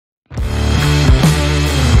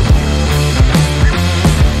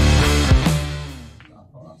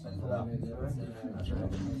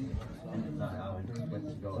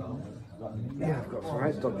Yeah, I've got some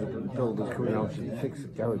ice builders coming out to fix the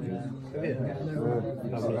garages.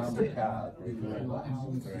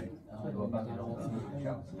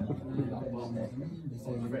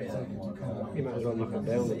 You might as well knock it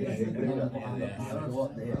down a bit.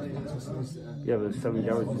 Yeah, there's 7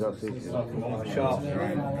 garages, that's it. Sharp.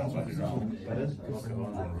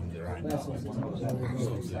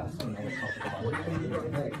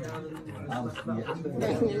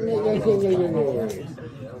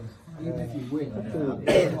 Even if you win,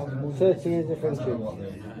 30 years difference.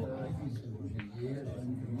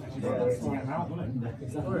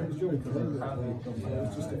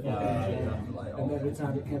 and every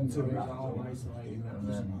time it came to it, I'm isolating that,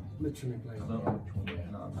 just literally playing.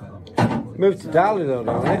 Moved to Darley though,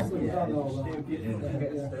 don't they?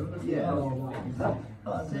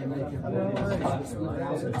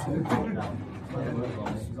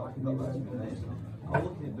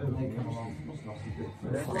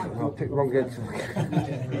 I'll pick wrong gate.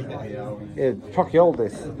 Yeah, fuck you all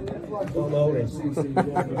this.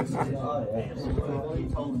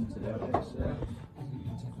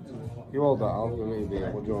 You hold that, I'll leave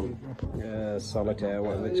it. What do you want? Solitaire,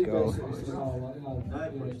 whatever it's called.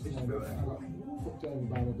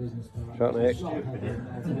 Shot Nick.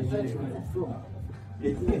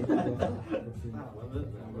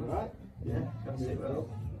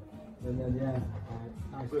 And then, yeah,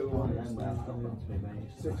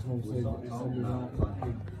 6 months in, somebody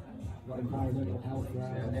got environmental health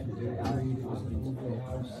right, it was a lovely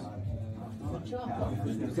house.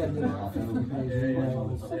 Sending out 50 page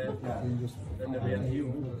emails, and just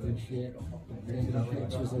and shit, taking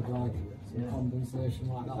pictures of like some condensation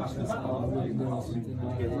like that, so it's like, oh, really doing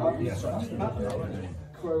something like that.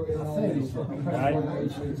 Quoting all these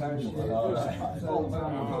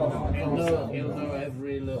He'll know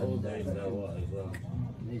every little detail what as well.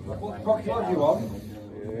 What pocket do you want?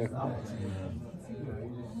 Yeah.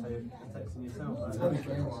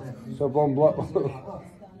 So one block.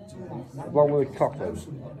 One with chocolate.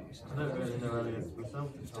 I don't really know any of myself.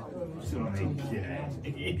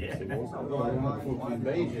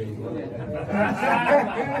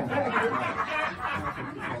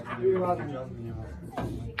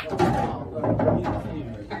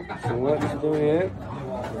 So what you do here?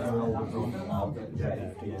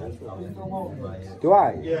 Do I?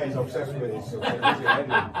 Yeah, he's obsessed with it. He's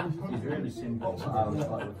really simple.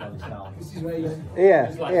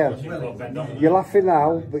 Yeah. You're laughing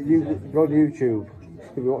now, but you go on YouTube.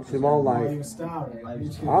 You'll be watching them all night.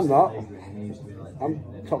 I'm not. I'm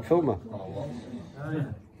top filmer.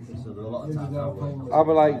 I'll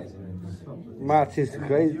be like, Marty's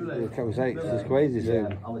crazy. It's crazy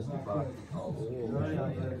soon.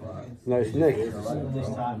 No, it's Nick.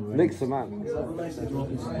 Nick's the man.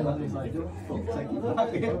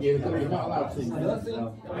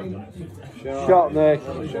 Shot, Nick.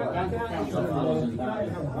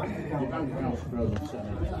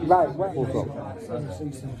 Right, what's up?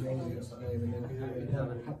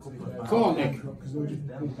 Come on, Nick.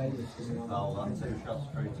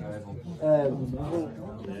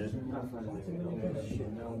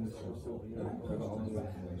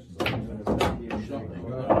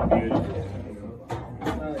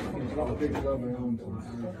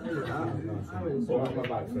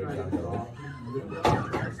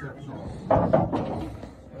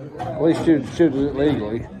 At least you should do it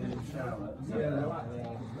legally.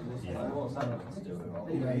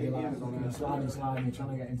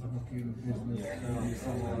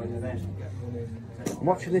 I'm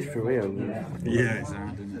watching this for real. Yeah, it's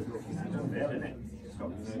hard, isn't it?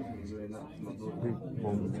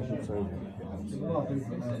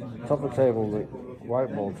 Top of the table, Nick.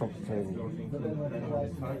 White ball, top of the table.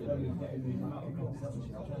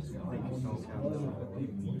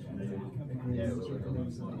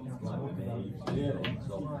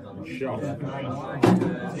 Shot.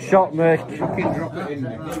 Shot, Nick. Fucking drop it in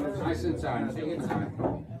there. Nice and time. Take your time.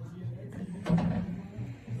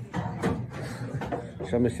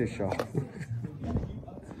 Shall I miss this shot?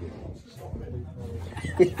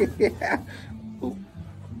 Yeah.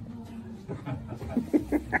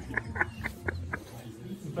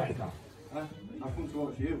 Better. I've come to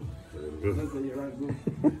watch you.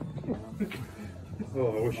 Oh,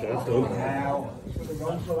 I wish I had done.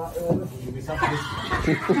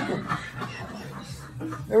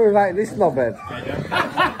 It was like this knobhead.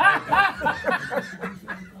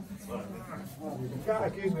 You can't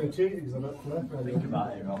accuse me of cheating because I'm not clever. Think about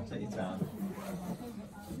it, Rob. Take your time.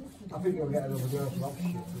 I think you'll get another girl for that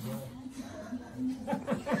shit as well.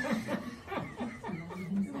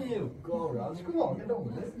 You go around. Come on, get on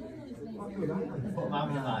with it. Put my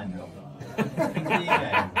mind up.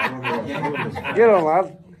 Get on, lad.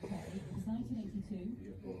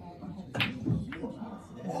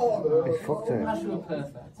 It's fucked it. That's real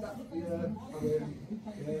perfect.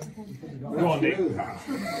 Go on, Nick.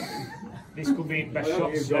 This could be best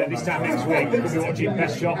shots this time next week. We'll be watching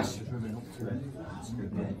best shots.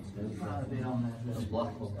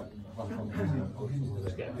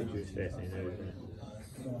 Let's get a picture of his face in there, isn't it?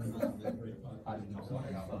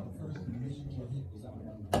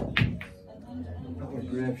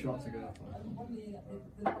 Brave shot to go.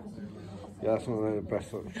 Yeah, that's one of the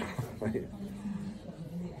best looks.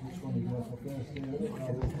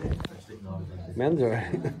 Men's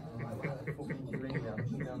alright.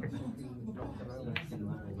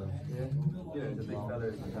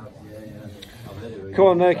 Come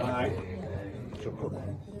on, Nick.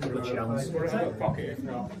 Good chance. Pocket if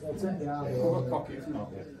not. Pocket if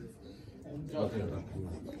not.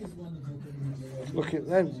 Look at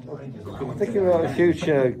them. I'm thinking about a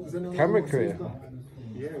future camera career.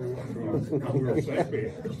 Yeah,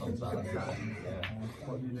 we're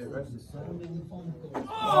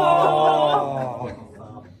Oh!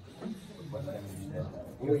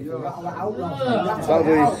 That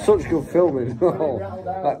is such good filming.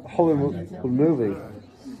 Like Hollywood movie.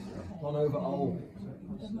 One over all.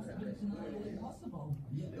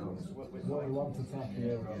 What we want to tap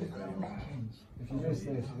here. If you miss this,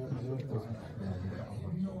 you won't do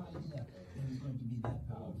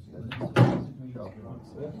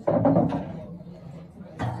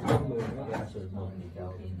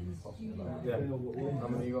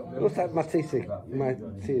Looks like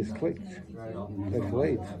Matisse clicked. They're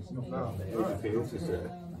clicked.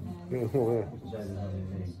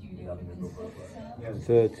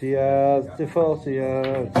 30 yards to 40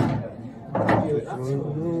 yards.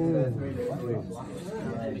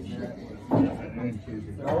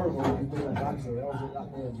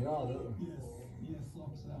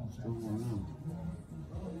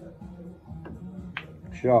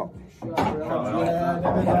 Shot.